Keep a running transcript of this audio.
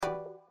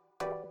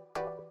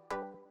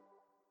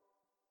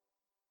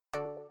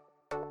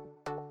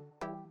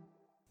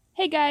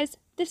Hey guys,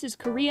 this is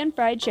Korean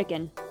Fried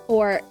Chicken,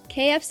 or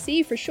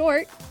KFC for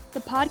short, the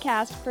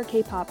podcast for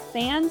K-pop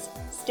fans,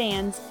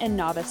 stans, and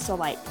novice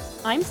alike.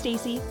 I'm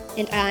Stacy.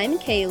 And I'm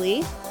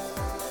Kaylee.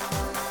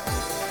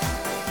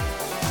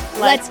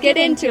 Let's get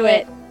into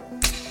it.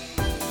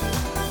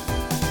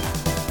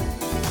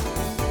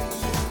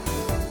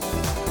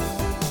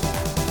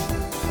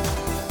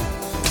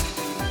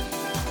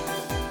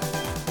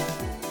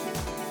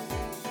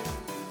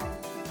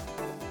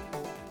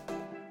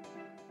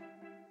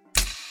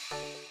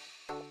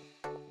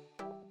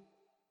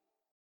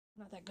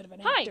 Not that good of an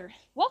Hi, actor.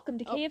 welcome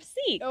to Oh.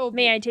 KFC. Oh.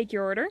 May I take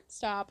your order?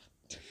 Stop.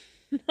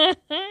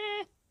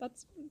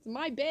 That's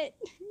my bit.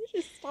 You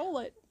just stole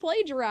it.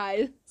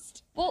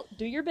 Plagiarized. Well,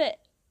 do your bit.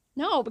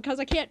 No, because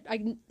I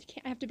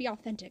have to be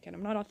authentic, and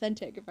I'm not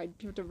authentic if I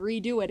have to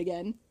redo it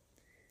again.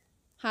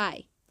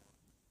 Hi.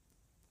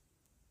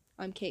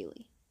 I'm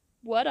Kaylee.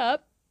 What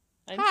up?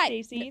 I'm Hi.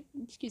 Stacy.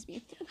 Excuse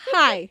me.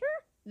 Hi.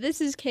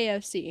 This is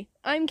KFC.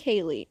 I'm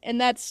Kaylee, and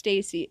that's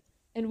Stacy.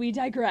 And we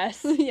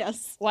digress.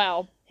 Yes.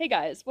 Wow. Hey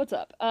guys, what's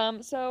up?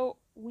 So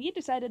we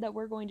decided that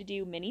we're going to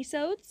do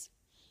mini-sodes.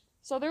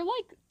 So they're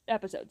like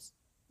episodes.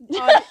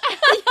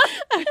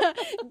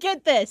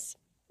 Get this.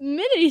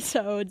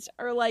 Minisodes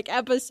are like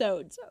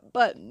episodes,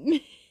 but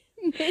mini.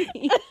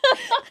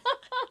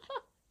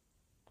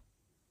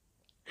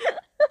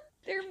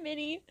 They're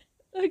mini.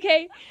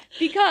 Okay.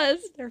 Because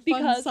They're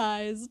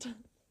fun-sized.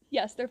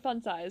 Yes, they're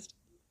fun-sized.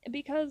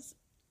 Because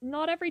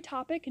not every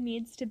topic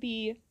needs to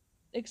be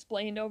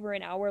explained over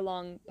an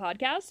hour-long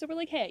podcast. So we're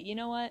like, hey, you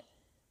know what?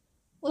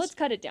 Let's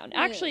cut it down.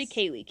 Actually, Yes.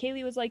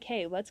 Kaylee was like,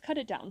 hey, let's cut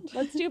it down.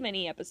 Let's do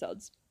mini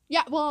episodes.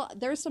 Yeah, well,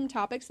 there's some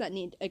topics that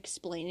need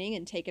explaining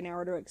and take an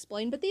hour to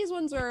explain, but these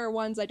ones are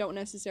ones I don't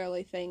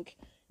necessarily think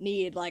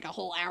need like a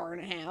whole hour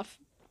and a half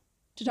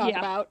to talk Yeah.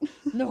 about.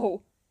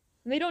 No.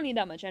 They don't need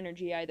that much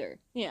energy either.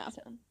 Yeah.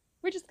 So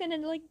we're just gonna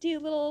like do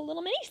little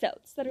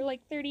mini-sodes that are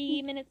like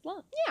 30 minutes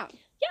long. Yeah.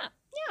 Yeah.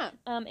 Yeah.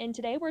 And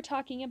today we're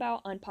talking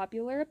about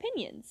unpopular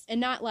opinions. And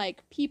not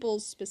like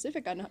people's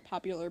specific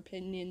unpopular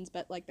opinions,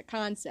 but like the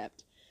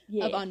concept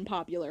Yeah. of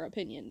unpopular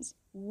opinions.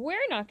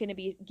 We're not going to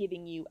be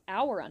giving you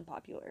our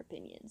unpopular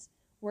opinions.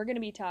 We're going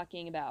to be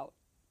talking about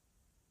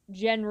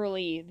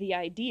generally the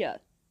idea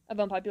of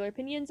unpopular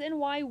opinions and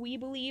why we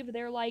believe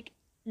they're like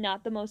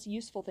not the most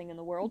useful thing in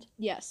the world.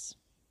 Yes.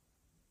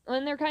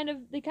 And they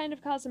kind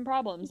of cause some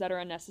problems that are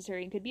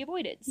unnecessary and could be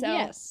avoided. So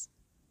Yes.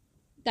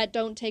 That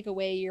don't take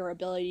away your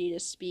ability to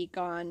speak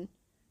on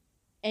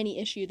any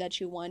issue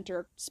that you want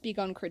or speak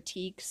on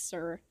critiques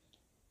or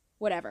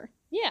whatever.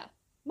 yeah,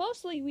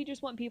 mostly we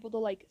just want people to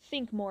like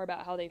think more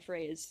about how they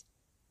phrase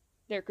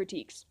their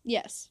critiques.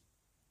 Yes.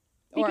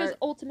 Because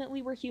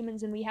ultimately we're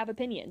humans and we have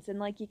opinions and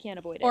like you can't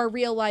avoid it. Or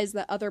realize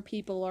that other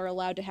people are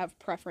allowed to have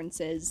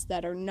preferences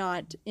that are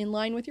not in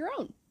line with your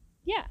own.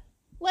 yeah.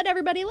 Let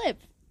everybody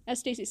live. As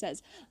Stacy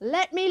says,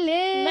 let me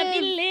live. Let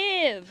me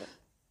live.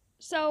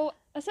 So,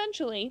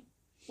 essentially,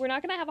 we're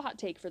not going to have a hot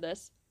take for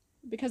this.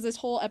 Because this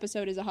whole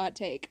episode is a hot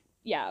take.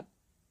 Yeah.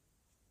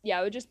 Yeah,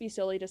 it would just be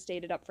silly to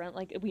state it up front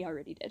like we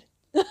already did.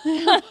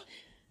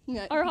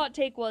 Yeah. Our hot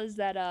take was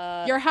that,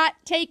 Your hot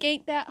take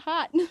ain't that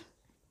hot.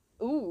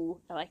 Ooh,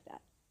 I like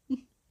that.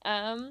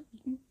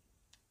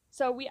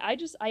 So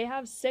I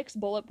have 6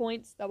 bullet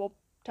points that we'll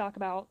talk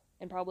about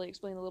and probably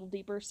explain a little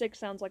deeper. 6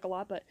 sounds like a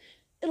lot, but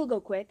it'll go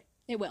quick.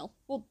 It will.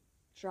 We'll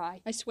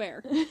try. I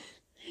swear.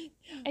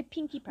 I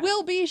pinky promise.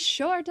 We'll be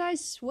short, I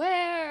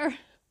swear.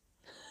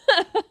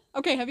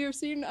 Okay, have you ever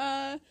seen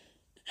No,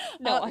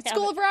 I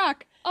School haven't. of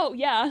Rock? Oh,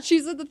 yeah.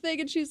 She's at the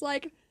thing and she's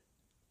like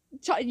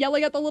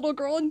yelling at the little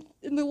girl and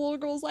the little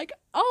girl's like,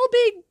 I'll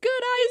be good,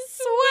 I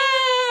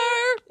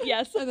swear.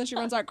 Yes. And then she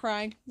runs out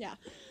crying. Yeah.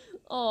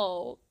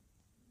 Oh.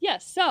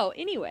 Yes, so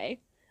anyway,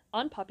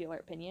 unpopular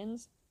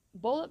opinions.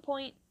 Bullet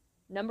point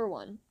number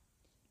 1.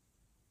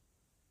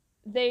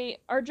 They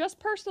are just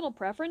personal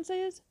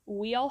preferences.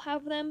 We all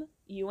have them.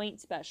 You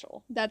ain't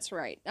special. That's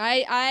right.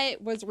 I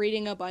was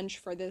reading a bunch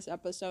for this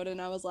episode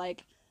and I was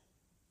like,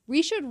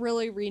 we should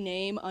really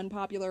rename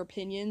unpopular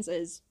opinions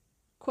as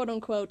quote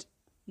unquote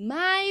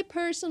my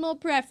personal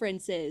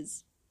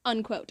preferences,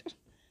 unquote.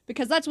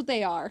 Because that's what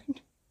they are.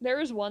 There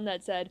is one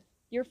that said,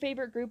 your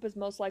favorite group is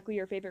most likely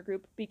your favorite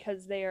group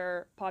because they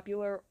are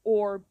popular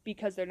or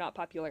because they're not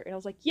popular. And I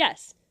was like,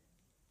 yes.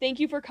 Thank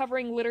you for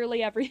covering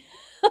literally every...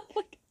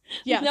 like,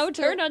 Yes.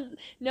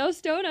 No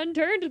stone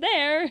unturned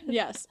there.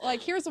 Yes.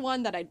 Like, here's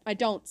one that I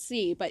don't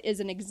see, but is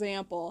an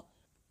example.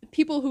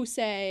 People who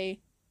say,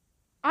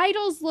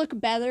 idols look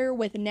better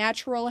with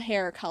natural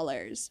hair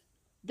colors.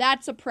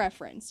 That's a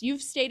preference.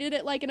 You've stated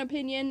it like an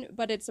opinion,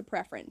 but it's a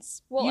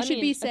preference. Well, you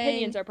should be saying...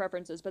 opinions are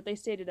preferences, but they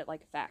stated it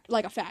like a fact.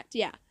 Like a fact,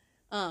 yeah.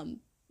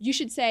 You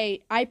should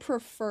say, I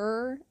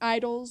prefer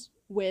idols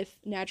with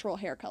natural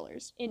hair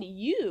colors. And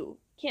you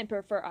can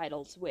prefer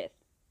idols with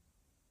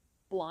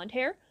blonde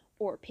hair,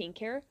 or pink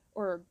hair,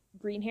 or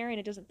green hair, and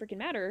it doesn't freaking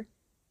matter.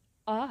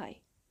 I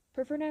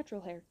prefer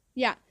natural hair.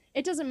 Yeah,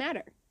 it doesn't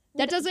matter.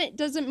 That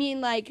doesn't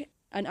mean, like,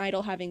 an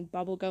idol having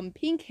bubblegum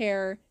pink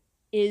hair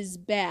is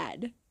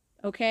bad,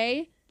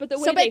 okay? But the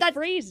way they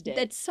phrased it.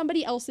 That's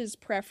somebody else's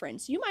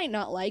preference. You might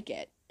not like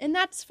it, and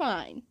that's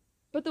fine.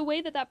 But the way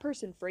that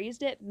person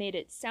phrased it made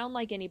it sound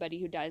like anybody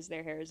who dyes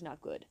their hair is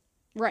not good.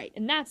 Right.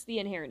 And that's the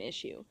inherent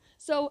issue.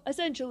 So,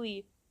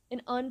 essentially,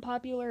 an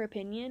unpopular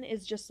opinion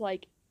is just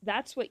like,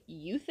 that's what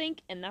you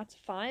think, and that's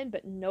fine,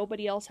 but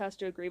nobody else has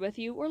to agree with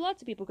you, or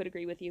lots of people could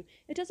agree with you.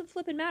 It doesn't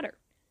flippin' matter.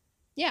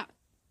 Yeah.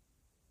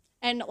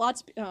 And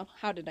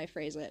how did I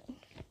phrase it?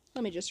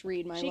 Let me just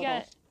read my She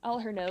got all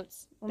her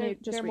notes.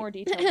 They're more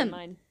detailed than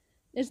mine.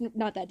 It's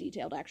not that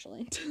detailed,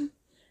 actually.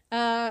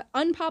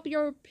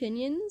 Unpopular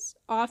opinions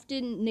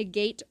often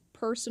negate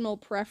personal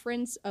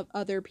preference of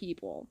other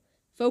people,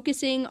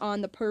 focusing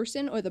on the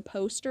person or the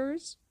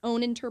poster's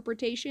own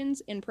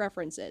interpretations and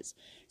preferences.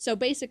 So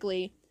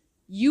basically,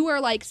 you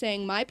are like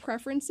saying my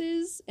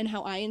preferences and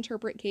how I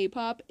interpret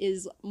K-pop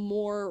is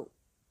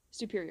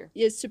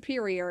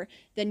superior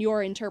than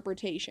your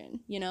interpretation,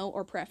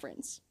 or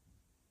preference,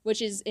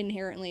 which is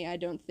inherently, I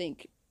don't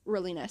think,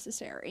 really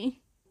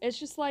necessary. It's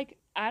just like,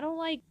 I don't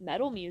like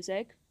metal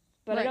music,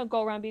 but right. I don't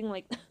go around being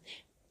like,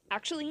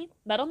 actually,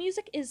 metal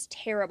music is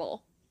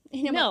terrible.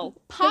 No.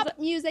 Pop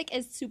music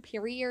is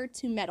superior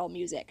to metal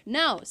music.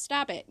 No,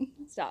 stop it.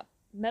 Stop.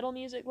 Metal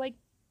music, like,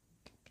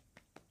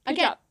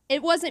 again,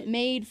 it wasn't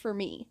made for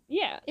me.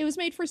 Yeah. It was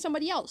made for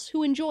somebody else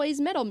who enjoys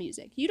metal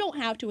music. You don't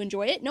have to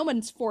enjoy it. No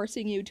one's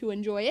forcing you to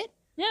enjoy it.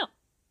 No.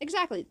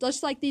 Exactly.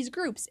 Just like these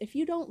groups. If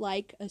you don't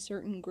like a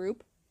certain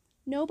group,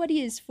 nobody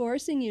is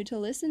forcing you to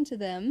listen to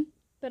them.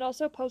 But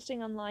also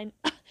posting online,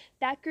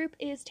 that group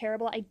is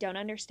terrible. I don't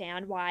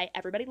understand why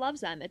everybody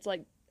loves them. It's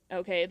like,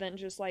 okay, then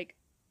just like,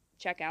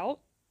 check out.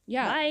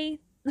 Yeah. Bye.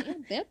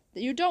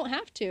 You don't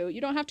have to.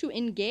 You don't have to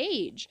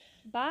engage.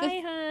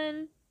 Bye,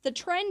 hun. The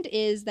trend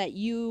is that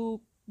you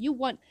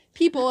want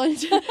people. I'm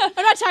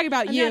not talking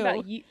about you.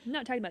 I'm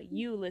not talking about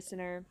you,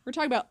 listener. We're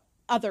talking about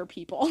other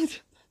people.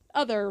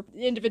 Other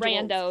individuals.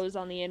 Randos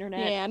on the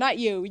internet. Yeah, not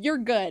you. You're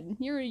good.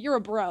 You're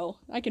a bro.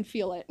 I can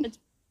feel it.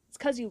 It's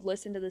because you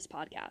listen to this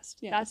podcast.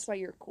 Yeah. That's why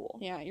you're cool.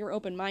 Yeah, you're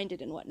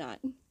open-minded and whatnot.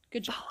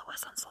 Good job. Follow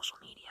us on social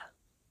media.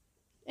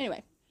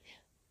 Anyway.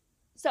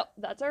 So,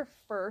 that's our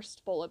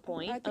first bullet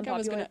point. I thought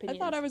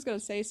I was going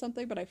to say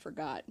something, but I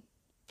forgot.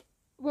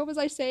 What was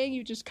I saying?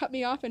 You just cut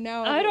me off and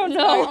now... I don't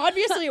know.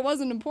 Obviously, it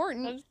wasn't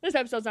important. This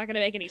episode's not going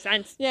to make any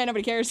sense. Yeah,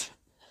 nobody cares.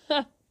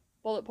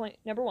 Bullet point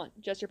number 1.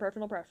 Just your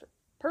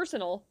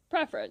personal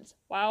preference.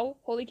 Wow,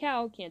 holy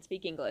cow, can't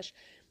speak English.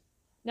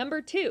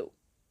 Number 2.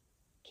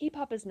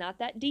 K-pop is not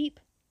that deep.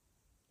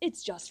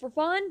 It's just for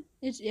fun.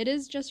 It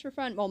is just for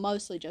fun. Well,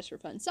 mostly just for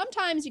fun.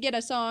 Sometimes you get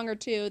a song or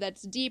two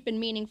that's deep and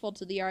meaningful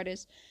to the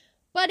artist,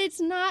 but it's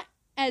not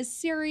as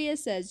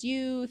serious as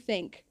you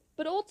think.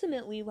 But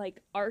ultimately,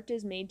 like, art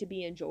is made to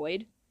be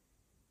enjoyed.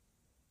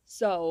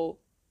 So,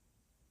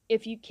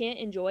 if you can't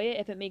enjoy it,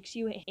 if it makes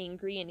you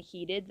angry and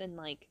heated, then,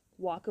 like,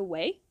 walk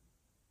away.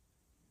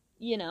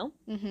 You know?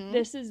 Mm-hmm.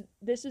 This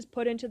is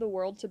put into the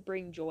world to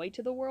bring joy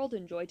to the world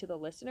and joy to the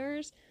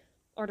listeners,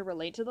 or to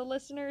relate to the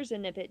listeners,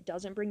 and if it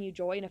doesn't bring you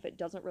joy and if it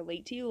doesn't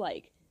relate to you,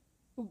 like,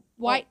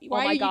 why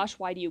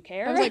do you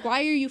care? I was like, why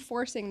are you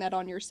forcing that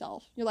on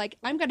yourself? You're like,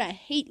 I'm gonna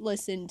hate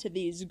listen to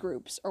these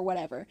groups or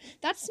whatever.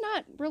 That's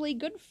not really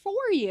good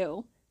for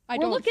you.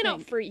 We're looking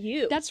out for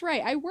you. That's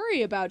right. I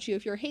worry about you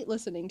if you're hate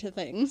listening to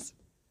things.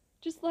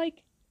 Just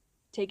like,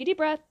 take a deep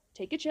breath,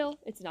 take a chill.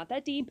 It's not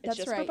that deep. It's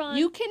just for fun.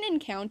 You can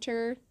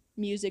encounter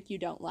music you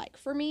don't like.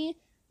 For me,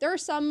 there are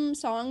some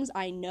songs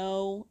I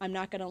know I'm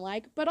not gonna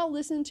like, but I'll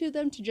listen to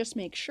them to just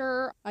make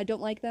sure I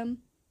don't like them.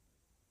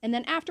 And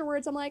then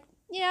afterwards, I'm like,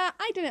 yeah,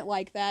 I didn't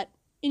like that.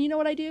 And you know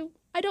what I do?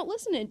 I don't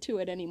listen to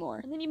it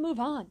anymore. And then you move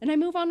on. And I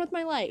move on with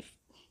my life.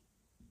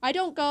 I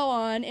don't go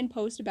on and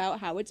post about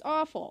how it's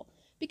awful,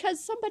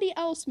 because somebody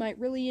else might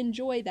really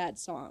enjoy that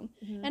song.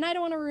 Mm-hmm. And I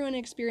don't want to ruin an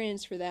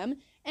experience for them.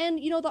 And,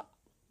 the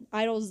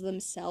idols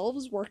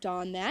themselves worked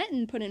on that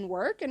and put in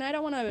work, and I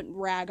don't want to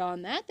rag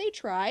on that. They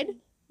tried.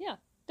 Yeah.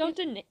 Don't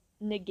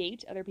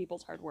negate other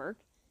people's hard work.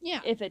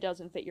 Yeah. If it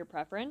doesn't fit your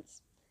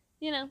preference.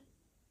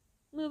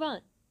 Move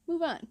on.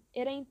 Move on.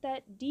 It ain't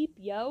that deep,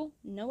 yo.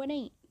 No, it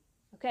ain't.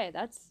 Okay,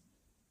 that's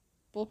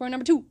bullet point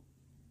number 2.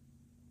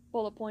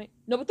 Bullet point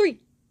number 3.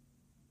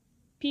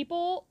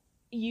 People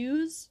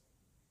use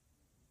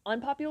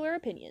unpopular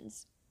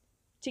opinions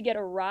to get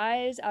a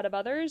rise out of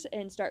others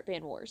and start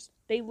fan wars.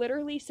 They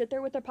literally sit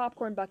there with their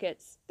popcorn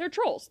buckets. They're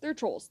trolls.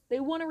 They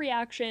want a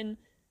reaction,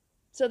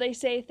 so they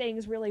say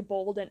things really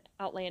bold and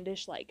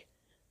outlandish, like,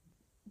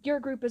 your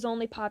group is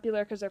only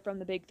popular because they're from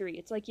the big 3.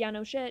 It's like, yeah,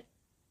 no shit.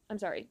 I'm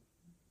sorry.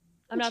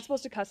 I'm not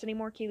supposed to cuss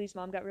anymore. Kaylee's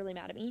mom got really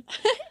mad at me.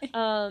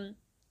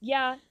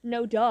 Yeah,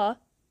 no duh.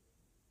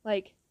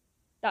 Like,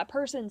 that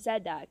person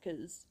said that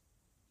because...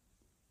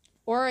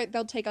 Or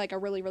they'll take, like, a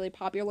really, really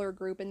popular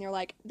group and they're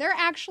like, they're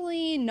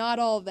actually not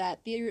all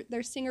that.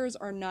 Their singers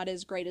are not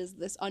as great as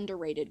this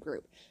underrated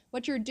group.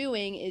 What you're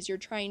doing is you're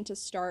trying to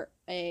start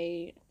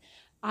I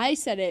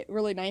said it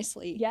really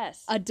nicely.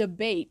 Yes. A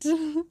debate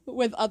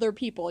with other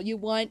people. You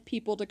want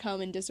people to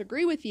come and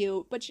disagree with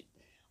you, but...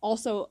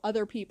 Also,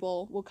 other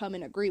people will come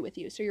and agree with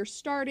you. So you're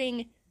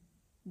starting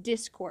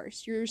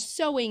discourse. You're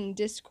sowing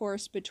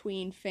discourse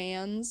between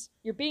fans.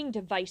 You're being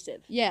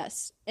divisive.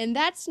 Yes, and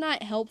that's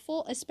not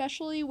helpful,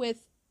 especially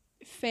with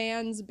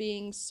fans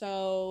being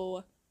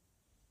so,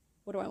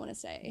 what do I want to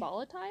say?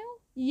 Volatile?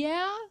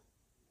 Yeah.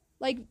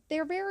 Like,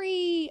 they're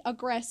very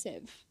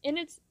aggressive. And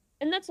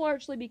that's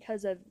largely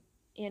because of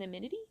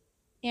anonymity.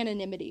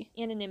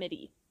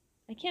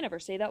 I can't ever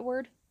say that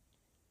word.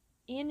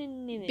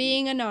 Anonymity.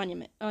 Being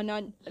anonymous.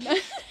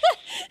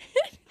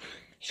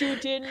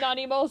 Shooting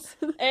anonymous.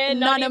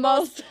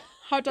 Anonymous.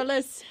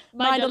 Heartless.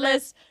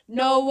 Mindless.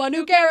 No one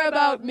who care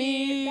about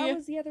me. That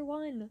was the other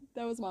one.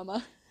 That was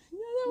Mama.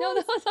 No,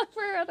 that was not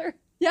for her other.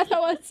 Yeah, that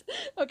was.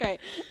 Okay.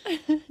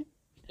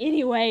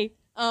 Anyway.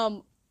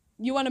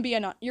 You want to be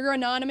you're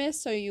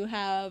anonymous, so you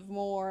have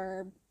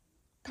more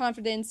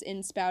confidence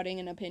in spouting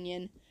an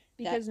opinion.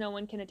 Because no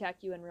one can attack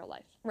you in real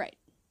life. Right.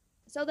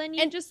 So then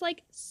you just,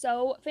 like,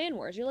 sow fan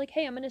wars. You're like,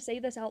 hey, I'm going to say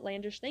this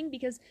outlandish thing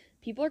because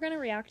people are going to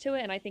react to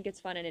it, and I think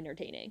it's fun and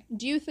entertaining.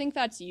 Do you think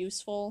that's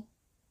useful?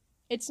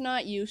 It's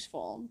not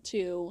useful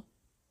to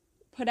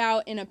put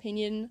out an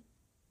opinion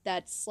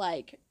that's,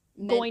 like...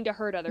 going to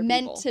hurt other people.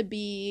 Meant to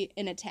be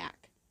an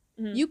attack.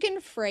 Mm-hmm. You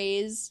can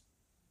phrase,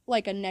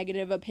 like, a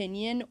negative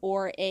opinion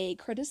or a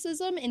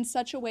criticism in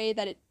such a way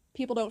that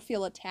people don't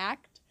feel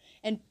attacked,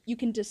 and you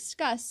can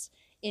discuss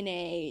in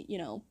a,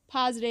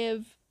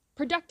 positive...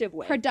 productive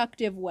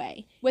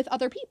way with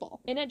other people.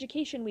 In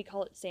education, we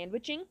call it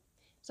sandwiching.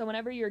 So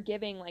whenever you're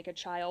giving, like, a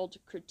child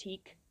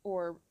critique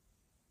or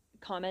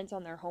comments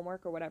on their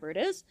homework or whatever it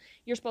is,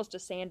 you're supposed to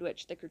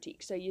sandwich the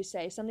critique. So you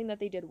say something that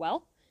they did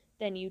well,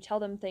 then you tell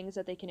them things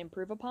that they can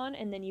improve upon,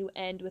 and then you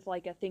end with,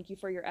 like, a thank you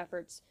for your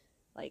efforts,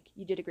 like,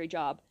 you did a great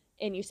job.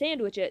 And you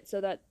sandwich it so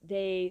that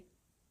they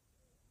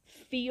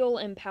feel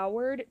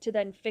empowered to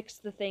then fix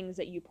the things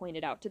that you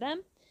pointed out to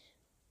them.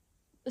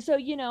 So,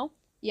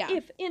 yeah.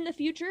 If in the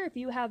future, if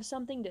you have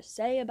something to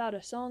say about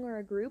a song or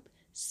a group,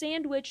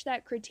 sandwich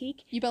that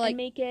critique and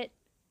make it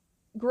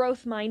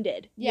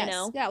growth-minded,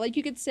 yes. Yeah, like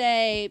you could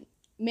say,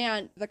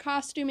 man, the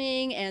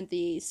costuming and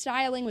the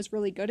styling was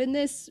really good in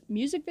this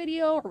music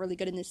video or really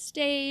good in this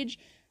stage.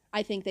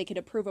 I think they could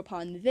improve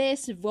upon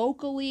this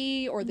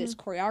vocally or this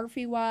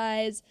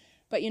choreography-wise.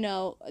 But,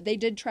 they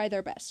did try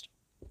their best.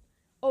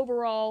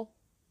 Overall,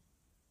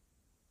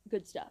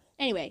 good stuff.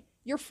 Anyway,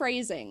 your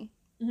phrasing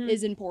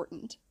is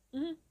important.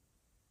 Mm-hmm.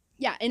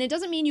 Yeah, and it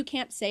doesn't mean you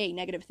can't say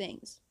negative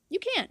things. You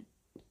can.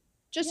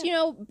 Just,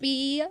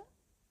 be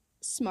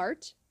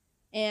smart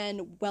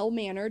and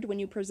well-mannered when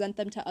you present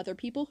them to other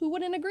people who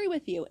wouldn't agree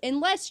with you.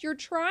 Unless you're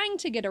trying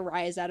to get a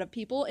rise out of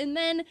people, and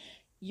then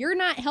you're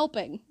not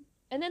helping.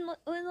 And then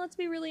let's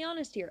be really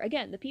honest here.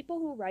 Again, the people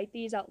who write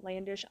these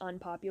outlandish,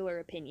 unpopular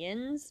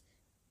opinions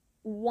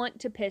want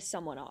to piss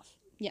someone off.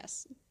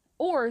 Yes.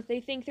 Or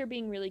they think they're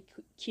being really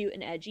cute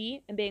and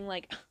edgy and being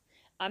like,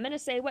 I'm going to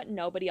say what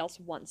nobody else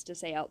wants to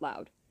say out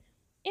loud.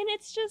 And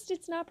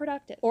it's not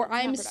productive. Or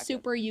I'm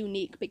super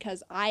unique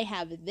because I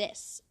have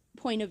this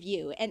point of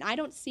view, and I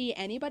don't see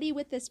anybody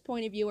with this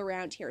point of view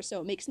around here,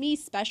 so it makes me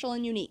special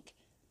and unique.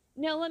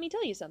 Now, let me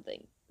tell you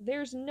something.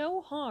 There's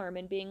no harm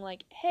in being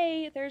like,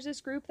 hey, there's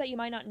this group that you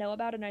might not know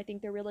about, and I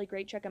think they're really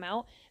great, check them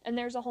out. And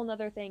there's a whole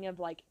nother thing of,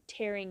 like,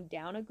 tearing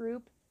down a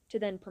group to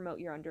then promote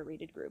your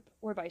underrated group,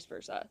 or vice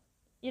versa.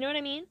 You know what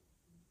I mean?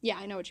 Yeah,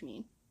 I know what you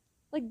mean.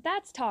 Like,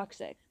 that's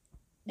toxic.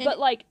 But,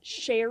 like,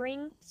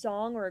 sharing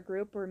song or a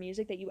group or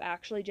music that you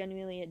actually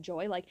genuinely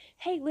enjoy, like,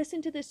 hey,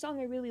 listen to this song,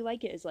 I really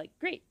like it, is like,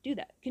 great, do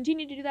that.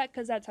 Continue to do that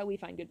because that's how we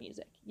find good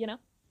music, Yeah.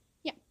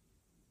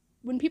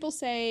 When people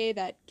say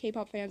that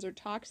K-pop fans are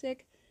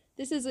toxic,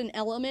 this is an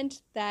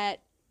element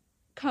that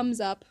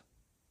comes up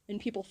and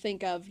people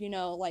think of,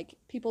 like,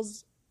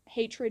 people's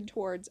hatred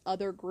towards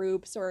other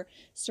groups or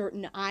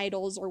certain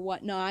idols or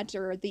whatnot,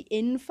 or the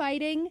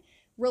infighting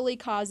really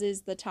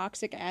causes the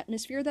toxic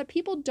atmosphere that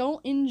people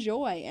don't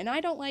enjoy. And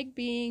I don't like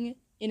being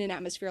in an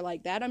atmosphere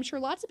like that. I'm sure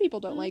lots of people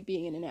don't like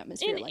being in an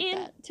atmosphere like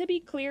that. To be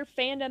clear,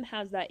 fandom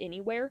has that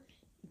anywhere.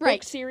 Right.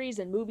 Book series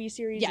and movie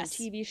series and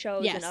TV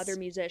shows and other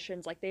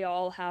musicians, like, they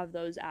all have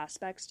those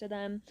aspects to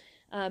them.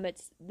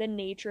 It's the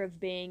nature of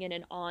being in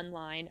an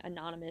online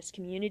anonymous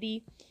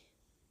community.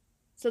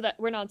 So that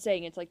we're not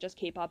saying it's like just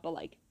K-pop, but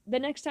like the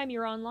next time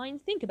you're online,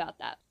 think about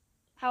that.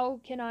 How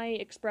can I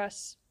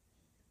express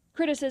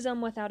criticism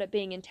without it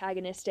being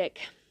antagonistic?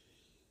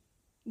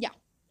 Yeah.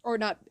 Or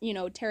not,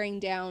 tearing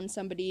down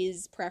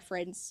somebody's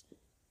preference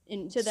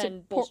to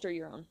then bolster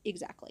your own.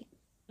 Exactly.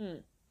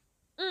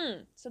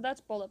 So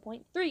that's bullet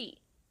point 3.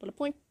 Bullet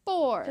point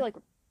 4. I feel like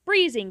we're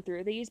breezing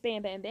through these.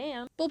 Bam, bam,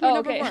 bam. Bullet point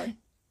number 4.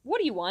 What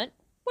do you want?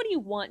 What do you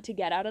want to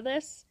get out of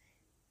this?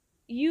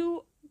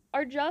 You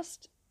are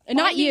just...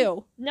 Not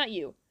you. Not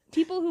you.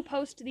 People who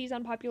post these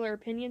unpopular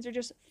opinions are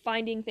just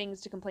finding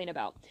things to complain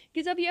about.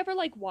 Because have you ever,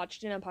 like,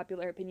 watched an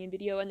unpopular opinion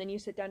video and then you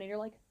sit down and you're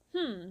like,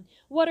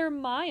 what are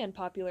my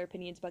unpopular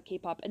opinions about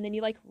K-pop? And then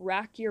you, like,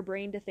 rack your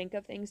brain to think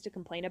of things to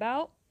complain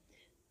about?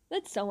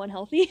 That's so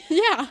unhealthy.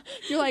 Yeah.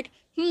 You're like,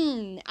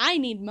 I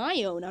need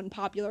my own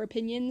unpopular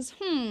opinions.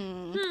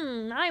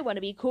 I want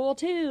to be cool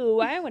too.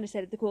 I want to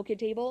sit at the cool kid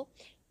table.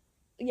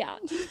 Yeah.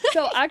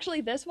 So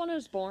actually, this one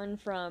was born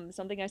from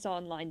something I saw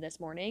online this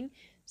morning.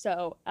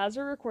 So as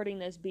we're recording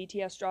this,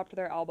 BTS dropped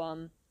their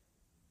album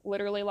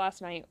literally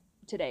last night,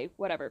 today,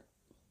 whatever.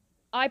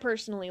 I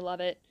personally love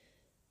it.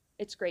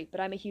 It's great, but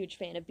I'm a huge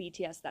fan of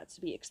BTS. That's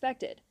to be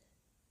expected.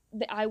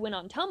 I went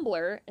on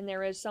Tumblr, and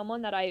there is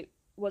someone that I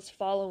was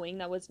following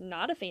that was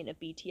not a fan of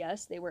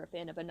BTS. They were a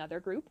fan of another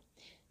group.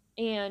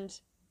 And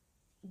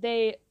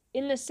they,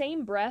 in the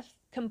same breath,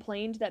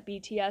 complained that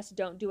BTS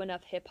don't do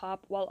enough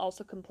hip-hop while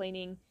also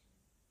complaining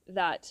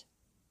that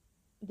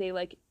they,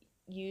 like,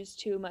 use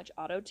too much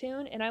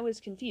auto-tune. And I was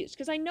confused,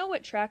 because I know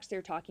what tracks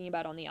they're talking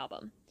about on the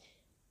album.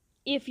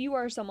 If you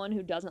are someone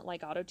who doesn't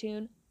like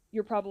auto-tune,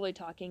 you're probably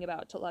talking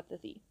about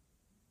Telepathy.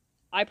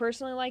 I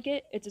personally like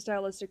it. It's a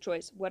stylistic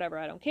choice. Whatever,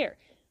 I don't care.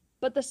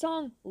 But the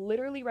song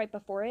literally right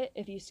before it,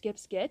 if you skip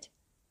Skit,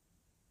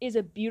 is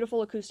a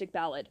beautiful acoustic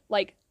ballad.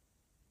 Like,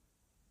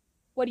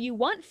 what do you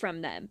want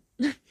from them?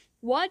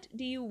 What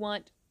do you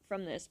want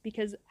from this?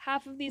 Because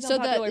half of these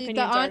unpopular opinions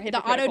are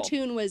hypocritical. The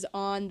auto-tune was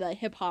on the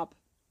hip-hop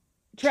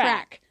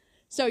track.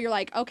 So you're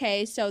like,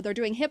 okay, so they're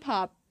doing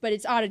hip-hop, but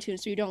it's auto-tune,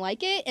 so you don't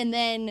like it? And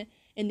then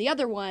in the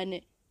other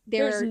one,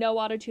 there's no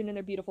auto-tune in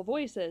their beautiful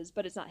voices,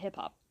 but it's not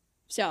hip-hop.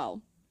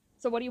 So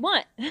what do you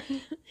want?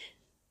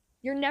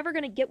 You're never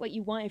going to get what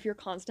you want if you're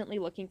constantly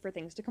looking for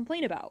things to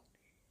complain about.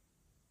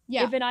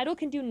 Yeah. If an idol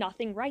can do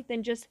nothing right,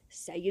 then just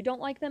say you don't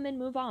like them and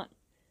move on.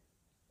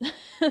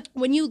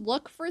 When you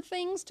look for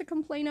things to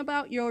complain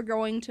about, you're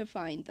going to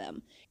find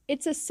them.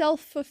 It's a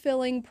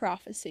self-fulfilling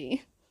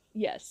prophecy.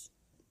 Yes.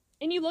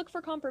 And you look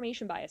for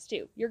confirmation bias,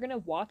 too. You're going to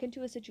walk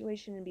into a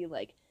situation and be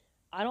like,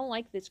 I don't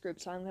like this group,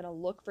 so I'm going to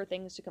look for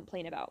things to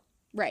complain about.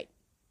 Right.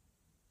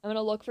 I'm going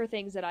to look for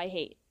things that I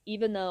hate,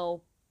 even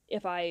though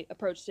if I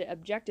approached it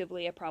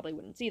objectively, I probably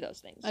wouldn't see those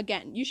things.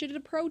 Again, you should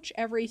approach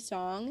every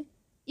song,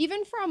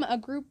 even from a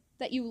group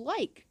that you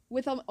like,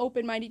 with an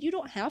open-minded. You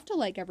don't have to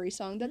like every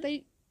song that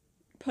they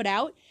put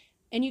out,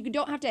 and you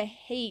don't have to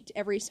hate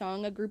every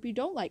song a group you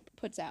don't like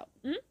puts out.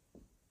 Mm-hmm.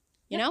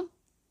 You know?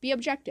 Be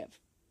objective.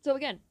 So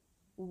again,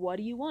 what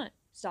do you want?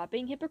 Stop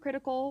being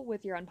hypocritical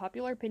with your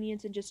unpopular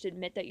opinions and just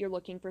admit that you're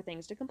looking for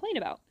things to complain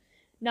about.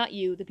 Not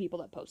you, the people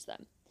that post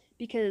them.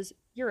 Because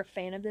you're a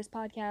fan of this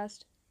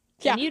podcast.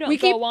 Yeah, and you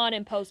don't go on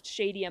and post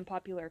shady,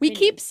 unpopular opinions.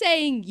 We keep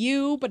saying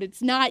you, but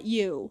it's not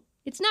you.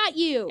 It's not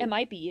you. It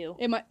might be you.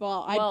 It might.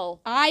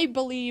 Well, I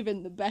believe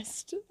in the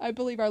best. I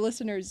believe our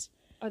listeners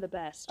are the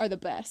best. And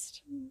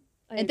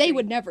agree. They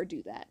would never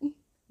do that.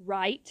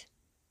 Right?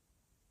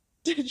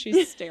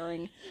 She's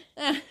staring.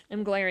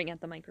 I'm glaring at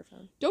the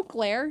microphone. Don't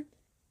glare.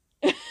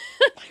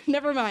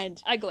 Never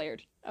mind. I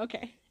glared.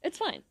 Okay. It's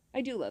fine.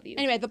 I do love you.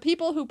 Anyway, the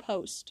people who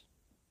post.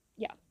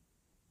 Yeah.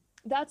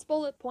 That's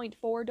bullet point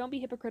 4. Don't be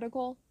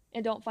hypocritical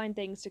and don't find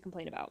things to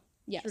complain about.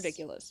 Yes. It's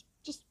ridiculous.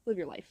 Just live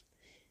your life.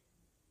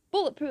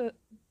 Bulletproof.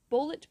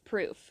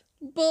 Bulletproof.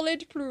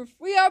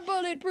 We are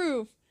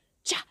bulletproof.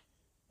 Cha.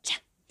 Cha.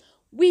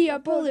 We are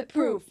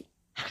bulletproof.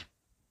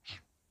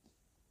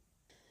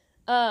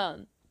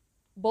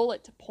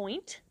 Bullet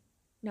point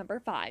number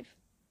 5.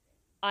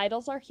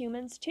 Idols are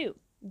humans too.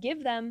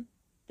 Give them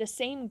the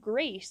same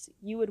grace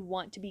you would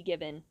want to be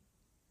given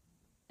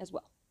as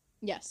well.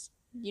 Yes.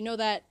 You know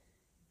that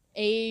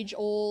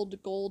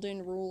age-old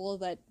golden rule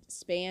that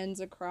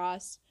spans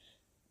across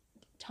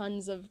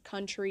tons of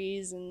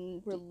countries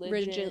and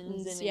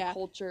religions and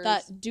cultures.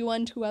 That do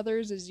unto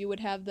others as you would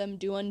have them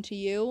do unto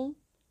you.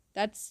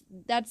 That's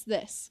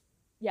this.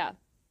 Yeah.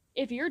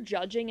 If you're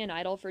judging an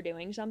idol for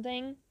doing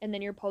something and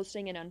then you're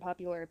posting an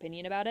unpopular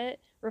opinion about it,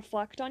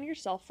 reflect on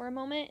yourself for a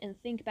moment and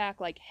think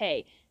back like,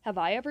 hey, have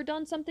I ever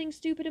done something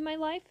stupid in my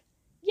life?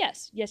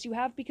 Yes, you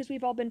have, because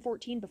we've all been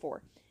 14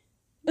 before.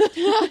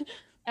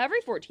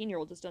 Every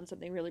 14-year-old has done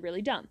something really,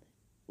 really dumb.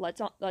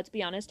 Let's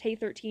be honest. Hey,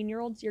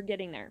 13-year-olds, you're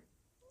getting there.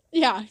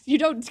 Yeah, you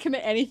don't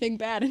commit anything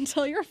bad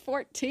until you're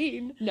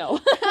 14. No.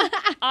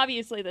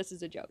 Obviously, this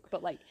is a joke.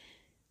 But, like,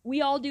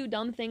 we all do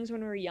dumb things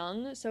when we're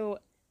young. So,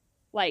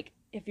 like,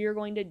 if you're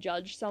going to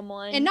judge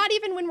someone... And not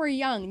even when we're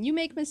young. You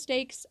make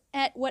mistakes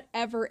at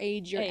whatever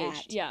age you're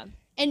at. Yeah.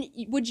 And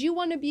would you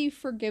want to be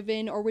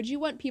forgiven, or would you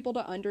want people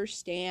to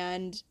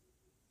understand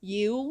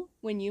you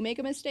when you make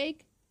a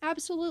mistake?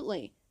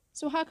 Absolutely.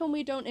 So how come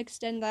we don't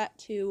extend that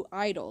to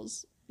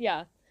idols?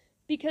 Yeah,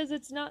 because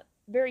it's not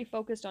very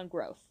focused on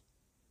growth,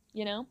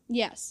 you know?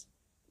 Yes.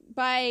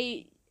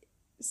 By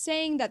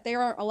saying that they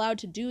aren't allowed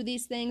to do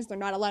these things, they're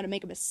not allowed to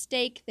make a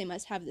mistake, they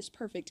must have this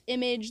perfect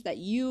image that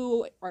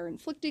you are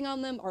inflicting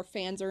on them, or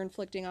fans are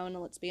inflicting on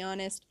them, let's be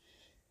honest,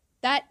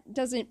 that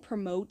doesn't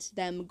promote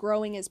them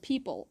growing as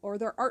people, or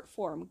their art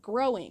form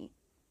growing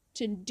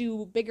to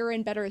do bigger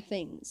and better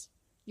things.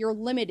 You're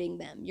limiting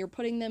them. You're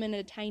putting them in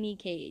a tiny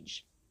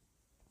cage.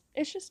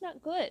 It's just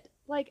not good.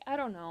 Like, I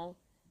don't know.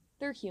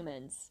 They're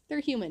humans. They're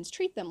humans.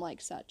 Treat them like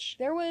such.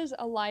 There was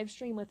a live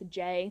stream with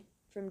Jay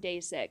from Day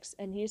 6,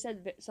 and he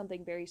said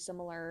something very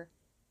similar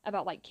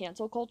about, like,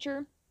 cancel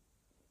culture.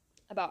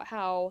 About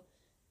how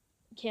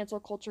cancel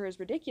culture is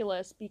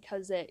ridiculous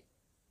because it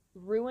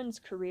ruins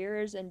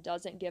careers and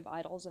doesn't give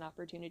idols an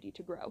opportunity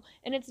to grow.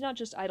 And it's not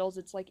just idols,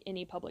 it's like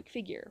any public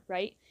figure,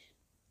 right?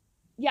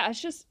 Yeah,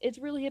 it's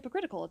really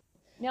hypocritical.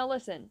 Now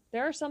listen,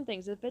 there are some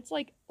things, if it's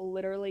like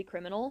literally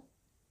criminal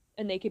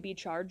and they could be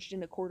charged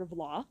in a court of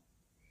law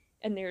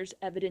and there's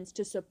evidence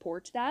to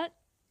support that,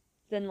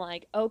 then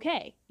like,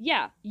 okay,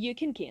 yeah, you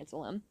can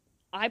cancel him.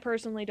 I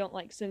personally don't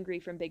like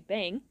Seungri from Big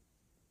Bang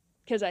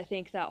because I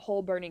think that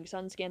whole Burning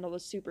Sun scandal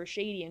was super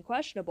shady and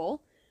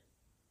questionable.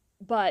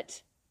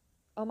 But,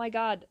 oh my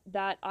god,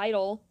 that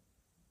idol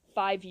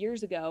 5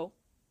 years ago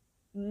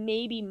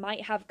maybe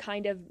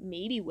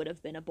would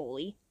have been a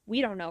bully.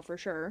 We don't know for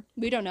sure.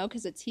 We don't know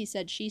because it's he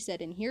said, she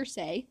said, and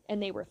hearsay.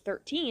 And they were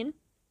 13.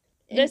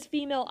 This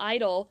female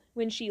idol,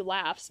 when she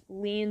laughs,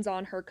 leans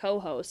on her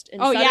co-host,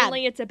 and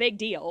suddenly it's a big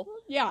deal.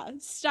 Yeah,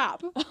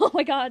 stop. Oh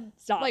my god,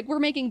 stop. Like, we're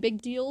making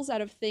big deals out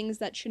of things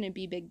that shouldn't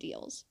be big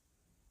deals.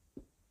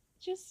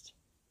 Just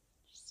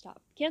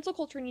stop. Cancel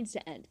culture needs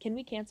to end. Can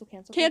we cancel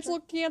culture?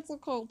 Cancel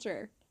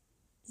culture.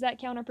 Is that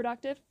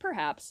counterproductive?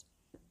 Perhaps.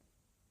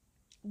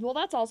 Well,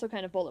 that's also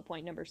kind of bullet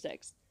point number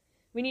 6.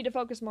 We need to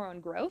focus more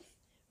on growth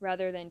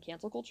rather than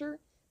cancel culture.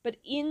 But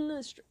in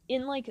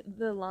like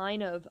the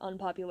line of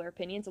unpopular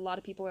opinions, a lot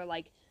of people are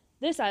like,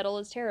 this idol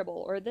is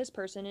terrible, or this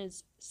person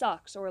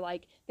sucks, or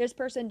like, this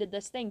person did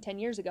this thing 10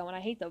 years ago and I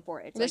hate them for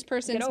it. This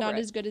person's not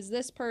as good as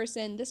this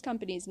person. This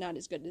company's not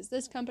as good as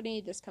this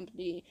company. This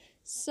company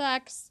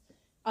sucks.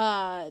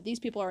 These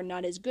people are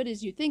not as good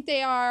as you think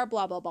they are.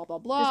 Blah, blah, blah, blah,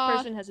 blah. This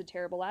person has a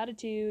terrible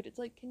attitude. It's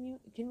like,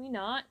 can we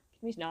not?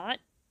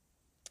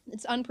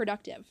 It's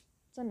unproductive.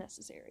 It's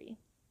unnecessary.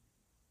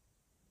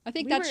 I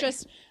think that's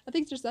just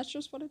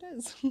what it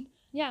is.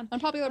 Yeah.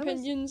 Unpopular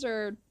opinions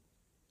are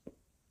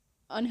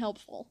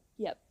unhelpful.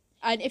 Yep.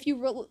 And if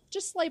you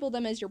just label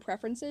them as your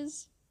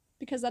preferences,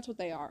 because that's what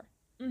they are.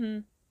 Mm-hmm.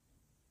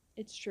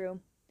 It's true.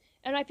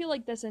 And I feel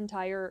like this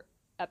entire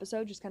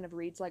episode just kind of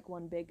reads like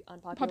one big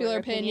unpopular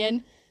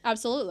opinion.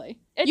 Absolutely.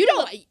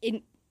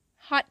 It's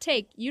hot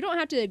take, you don't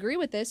have to agree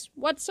with this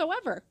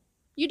whatsoever.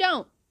 You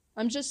don't.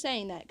 I'm just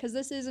saying that because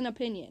this is an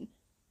opinion.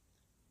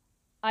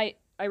 I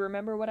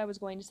remember what I was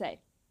going to say.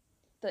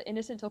 The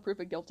innocent till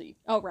proven guilty.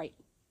 Oh, right.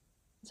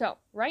 So,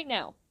 right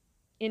now,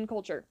 in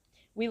culture,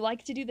 we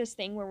like to do this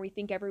thing where we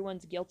think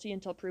everyone's guilty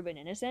until proven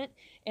innocent.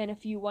 And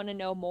if you want to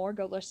know more,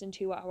 go listen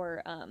to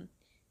our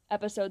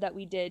episode that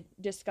we did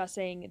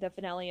discussing the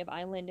finale of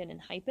Island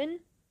and Hypen.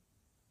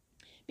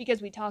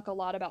 Because we talk a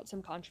lot about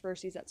some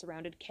controversies that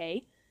surrounded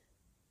K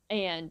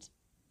and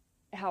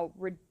how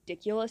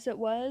ridiculous it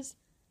was.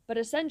 But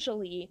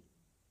essentially,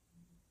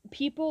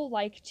 people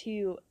like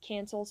to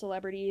cancel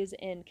celebrities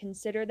and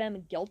consider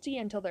them guilty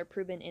until they're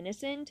proven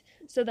innocent.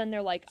 So then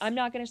they're like, I'm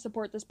not going to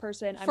support this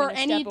person. I'm going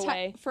to step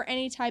away. For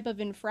any type of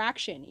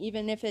infraction,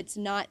 even if it's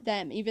not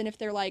them. Even if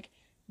they're like,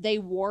 they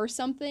wore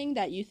something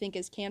that you think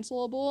is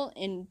cancelable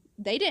and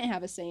they didn't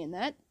have a say in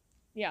that.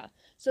 Yeah.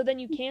 So then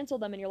you cancel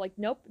them and you're like,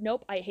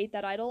 nope, I hate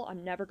that idol.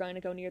 I'm never going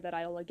to go near that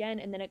idol again.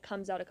 And then it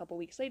comes out a couple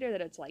weeks later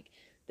that it's like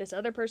this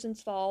other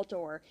person's fault,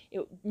 or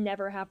it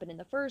never happened in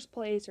the first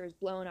place, or is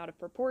blown out of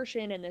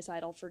proportion and this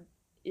idol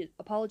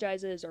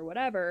apologizes or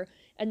whatever.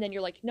 And then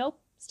you're like,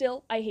 nope,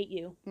 still, I hate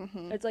you.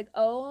 Mm-hmm. It's like,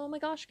 oh my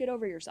gosh, get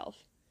over yourself.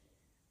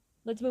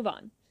 Let's move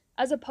on.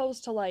 As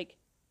opposed to like,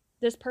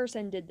 this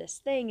person did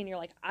this thing and you're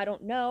like, I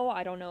don't know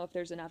if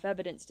there's enough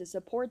evidence to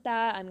support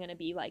that. I'm going to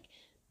be like,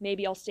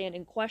 maybe I'll stand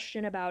in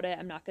question about it.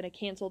 I'm not going to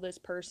cancel this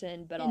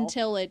person, but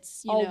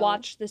I'll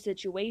watch the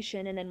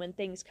situation. And then when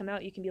things come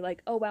out, you can be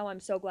like, oh, wow, I'm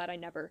so glad I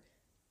never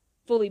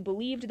fully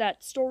believed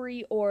that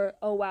story. Or,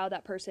 oh, wow,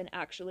 that person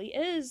actually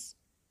is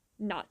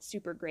not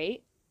super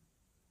great.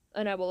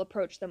 And I will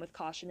approach them with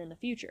caution in the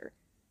future.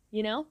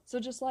 You know?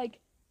 So just like,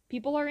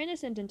 people are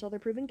innocent until they're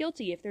proven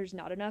guilty. If there's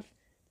not enough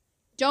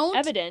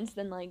evidence,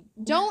 then like...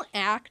 Don't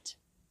act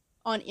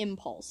on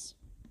impulse.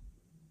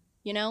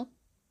 You know?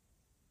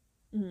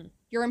 Mm-hmm.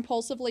 You're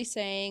impulsively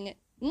saying,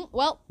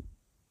 well,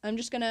 I'm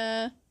just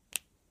gonna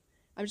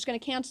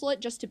cancel it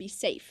just to be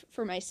safe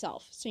for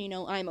myself, so you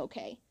know I'm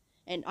okay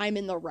and I'm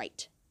in the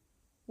right.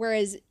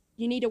 Whereas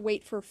you need to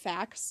wait for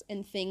facts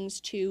and things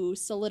to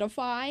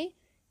solidify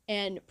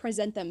and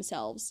present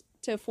themselves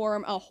to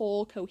form a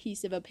whole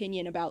cohesive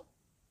opinion about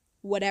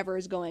whatever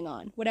is going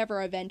on,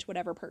 whatever event,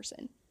 whatever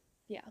person.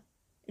 Yeah.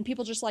 And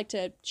people just like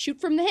to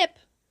shoot from the hip.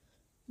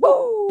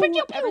 Woo!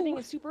 Everything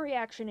is super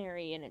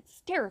reactionary and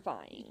it's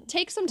terrifying.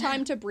 Take some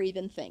time to breathe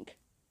and think.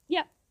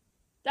 Yeah.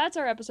 That's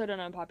our episode on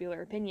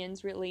unpopular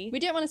opinions, really. We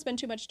didn't want to spend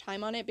too much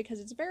time on it because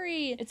it's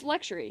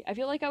lectury. I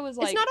feel like I was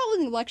like... It's not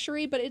only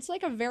lectury, but it's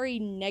like a very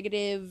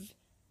negative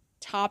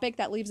topic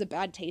that leaves a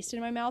bad taste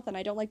in my mouth, and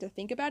I don't like to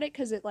think about it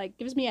because it like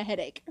gives me a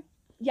headache.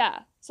 Yeah.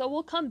 So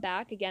we'll come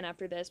back again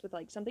after this with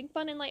like something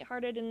fun and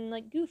lighthearted and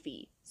like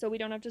goofy. So we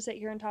don't have to sit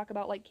here and talk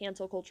about like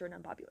cancel culture and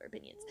unpopular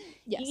opinions.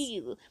 Yes.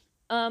 Ew.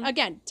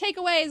 Again,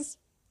 takeaways.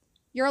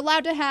 You're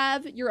allowed to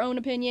have your own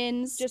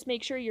opinions. Just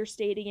make sure you're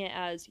stating it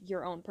as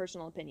your own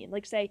personal opinion.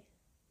 Like say,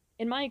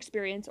 in my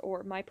experience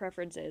or my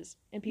preferences,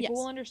 and people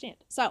will understand.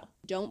 So,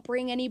 don't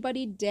bring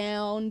anybody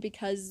down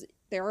because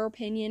their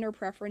opinion or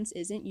preference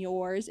isn't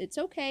yours. It's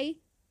okay.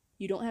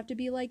 You don't have to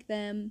be like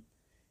them.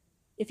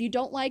 If you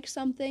don't like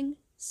something,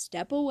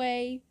 step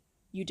away.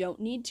 You don't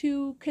need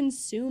to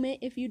consume it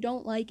if you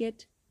don't like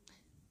it.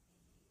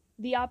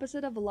 The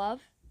opposite of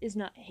love is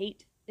not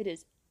hate. It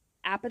is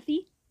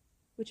apathy,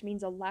 which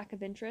means a lack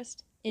of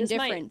interest.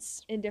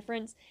 Indifference.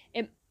 Indifference.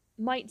 It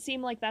might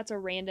seem like that's a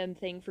random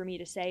thing for me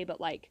to say, but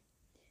like,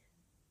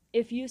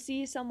 if you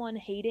see someone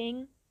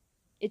hating,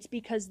 it's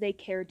because they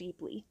care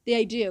deeply.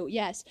 They do,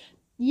 yes.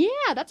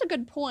 Yeah, that's a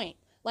good point.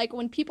 Like,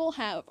 when people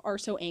are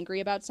so angry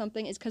about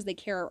something, it's because they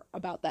care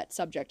about that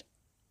subject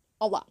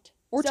a lot.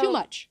 Or too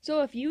much.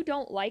 So if you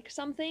don't like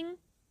something,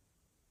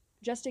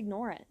 just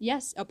ignore it.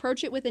 Yes,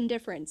 approach it with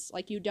indifference,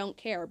 like you don't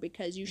care,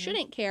 because you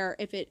shouldn't care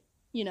if it,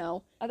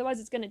 Otherwise,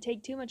 it's going to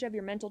take too much of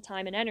your mental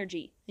time and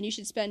energy. And you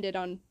should spend it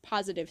on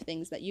positive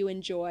things that you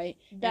enjoy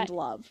and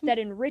love. That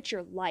enrich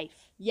your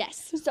life.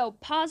 Yes. So,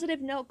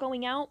 positive note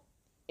going out,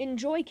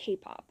 enjoy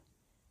K-pop.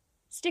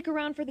 Stick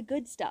around for the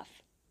good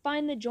stuff.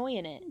 Find the joy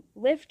in it.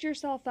 Lift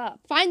yourself up.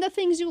 Find the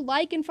things you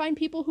like and find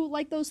people who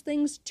like those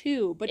things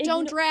too. But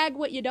don't drag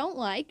what you don't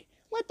like.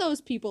 Let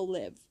those people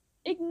live.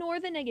 Ignore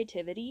the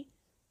negativity.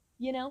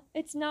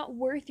 It's not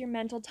worth your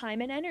mental time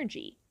and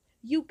energy.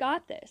 You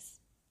got this.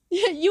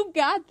 You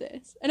got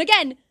this. And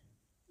again,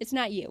 it's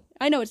not you.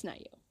 I know it's not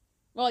you.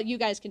 Well, you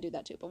guys can do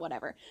that too, but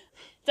whatever.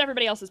 It's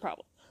everybody else's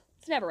problem.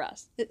 It's never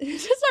us.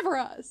 It's never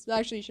us.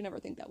 Actually, you should never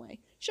think that way.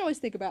 You should always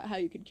think about how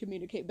you can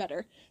communicate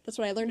better. That's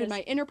what I learned in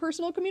my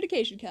interpersonal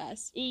communication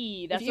class.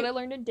 That's what I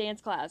learned in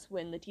dance class.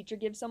 When the teacher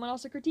gives someone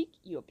else a critique,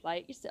 you apply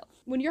it yourself.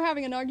 When you're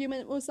having an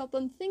argument with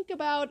something, think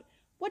about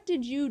what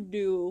did you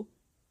do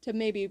to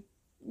maybe,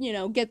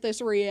 get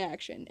this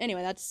reaction.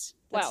 Anyway, that's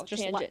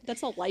just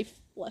that's a life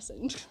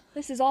lesson.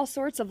 This is all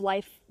sorts of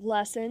life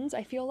lessons.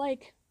 I feel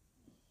like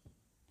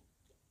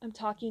I'm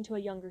talking to a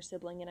younger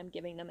sibling and I'm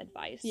giving them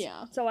advice.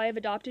 Yeah. So I have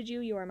adopted you.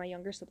 You are my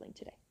younger sibling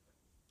today.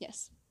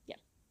 Yes. Yeah.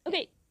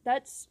 Okay,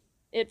 that's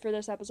it for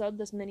this episode,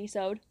 this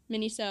mini-sode.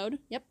 Mini-sode.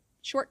 Yep.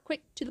 Short,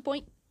 quick, to the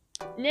point.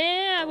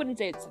 Nah, I wouldn't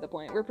say it's to the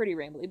point. We're pretty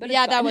rambly, but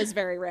yeah, that was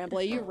very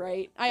rambly. You're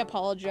right. I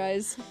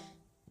apologize.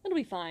 It'll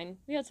be fine.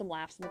 We had some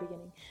laughs in the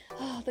beginning.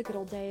 Oh, the good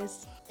old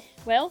days.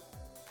 Well,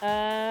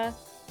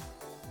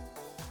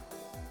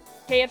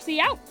 KFC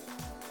out.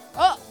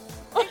 Oh,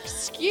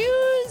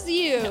 excuse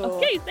you.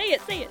 Okay,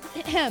 say it.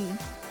 Ahem.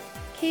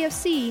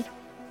 KFC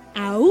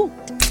out.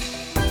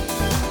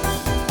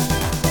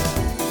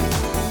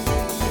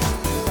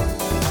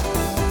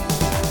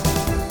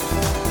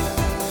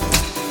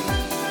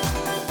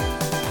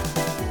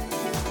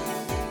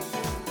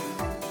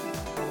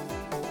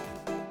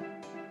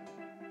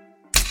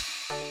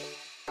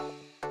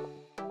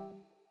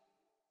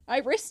 I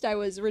wished I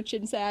was rich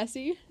and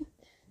sassy.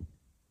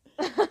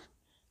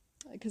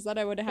 Because then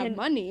I would have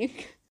money.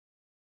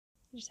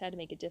 You just had to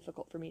make it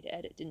difficult for me to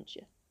edit, didn't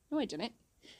you? No, I didn't.